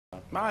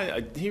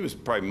He was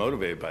probably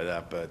motivated by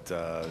that, but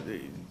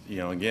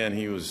again,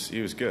 he was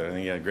good. I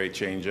think he had a great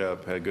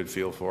changeup, had a good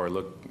feel for it,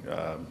 looked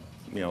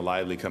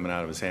lively coming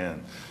out of his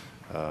hand.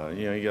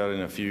 He got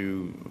in a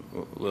few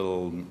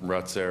little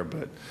ruts there,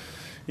 but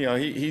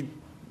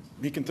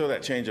he can throw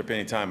that changeup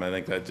anytime. I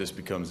think that just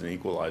becomes an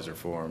equalizer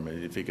for him.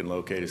 If he can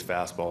locate his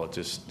fastball, it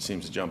just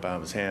seems to jump out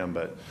of his hand.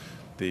 But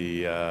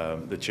the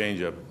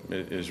changeup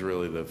is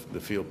really the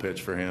field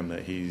pitch for him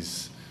that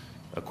he's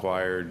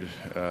acquired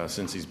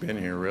since he's been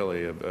here,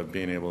 really, of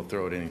being able to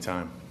throw it any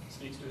time.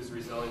 Speaks to his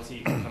resiliency.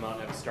 He can come out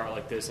and have a start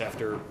like this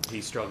after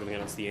he's struggling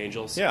against the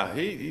Angels. Yeah,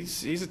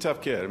 he's a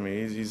tough kid. I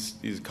mean,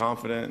 he's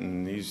confident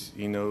and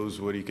he knows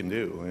what he can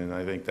do. And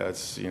I think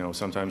that's,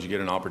 sometimes you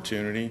get an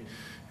opportunity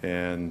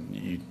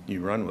and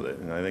you run with it.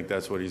 And I think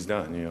that's what he's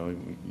done.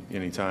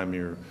 Anytime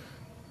you're,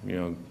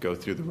 go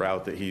through the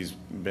route that he's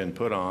been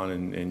put on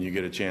and you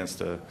get a chance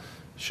to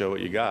show what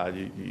you got,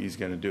 he's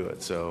going to do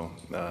it. So,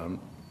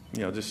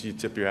 just you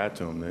tip your hat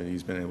to him that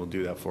he's been able to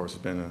do that for us.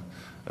 It's been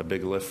a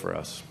big lift for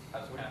us.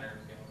 How's Tanner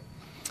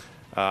doing?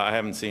 I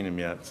haven't seen him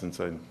yet since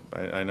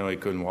I know he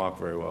couldn't walk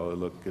very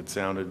well. It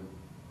sounded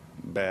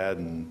bad,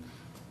 and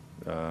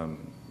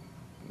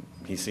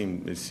it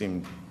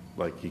seemed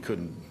like he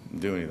couldn't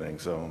do anything,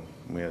 so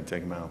we had to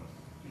take him out.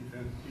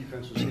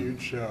 Defense was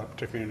huge,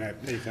 particularly in that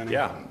eighth inning.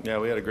 Yeah,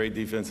 we had a great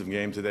defensive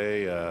game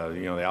today.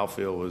 The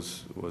outfield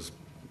was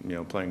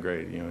playing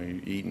great.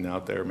 Eating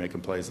out there,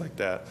 making plays like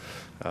that.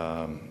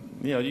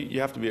 You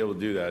have to be able to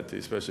do that,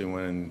 especially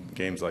when in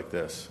games like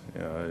this.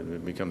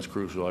 It becomes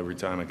crucial every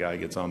time a guy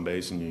gets on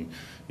base and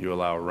you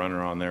allow a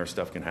runner on there.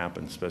 Stuff can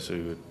happen,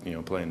 especially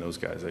with playing those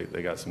guys.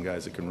 They got some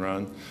guys that can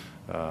run.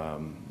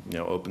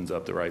 Opens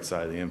up the right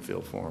side of the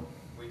infield for them.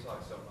 We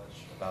talked so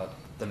much about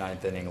the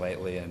ninth inning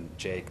lately, and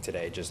Jake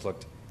today just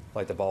looked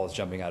like the ball was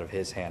jumping out of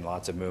his hand.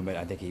 Lots of movement.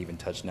 I think he even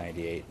touched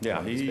 98.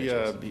 Yeah,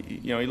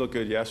 he looked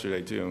good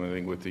yesterday too. And I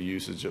think with the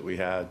usage that we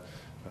had,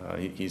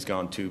 he's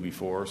gone 2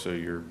 before, so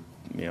you're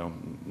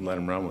let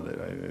him run with it.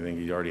 I think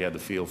he already had the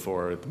feel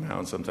for it at the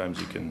mound. Sometimes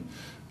you can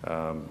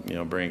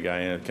bring a guy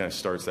in, it kind of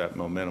starts that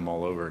momentum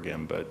all over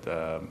again. But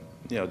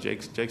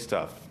Jake's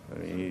tough. I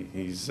mean,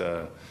 he's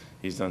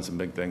done some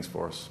big things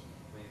for us.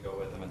 Will you go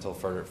with him until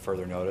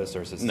further notice,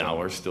 or is it? No,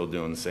 we're still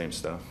doing the same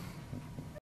stuff.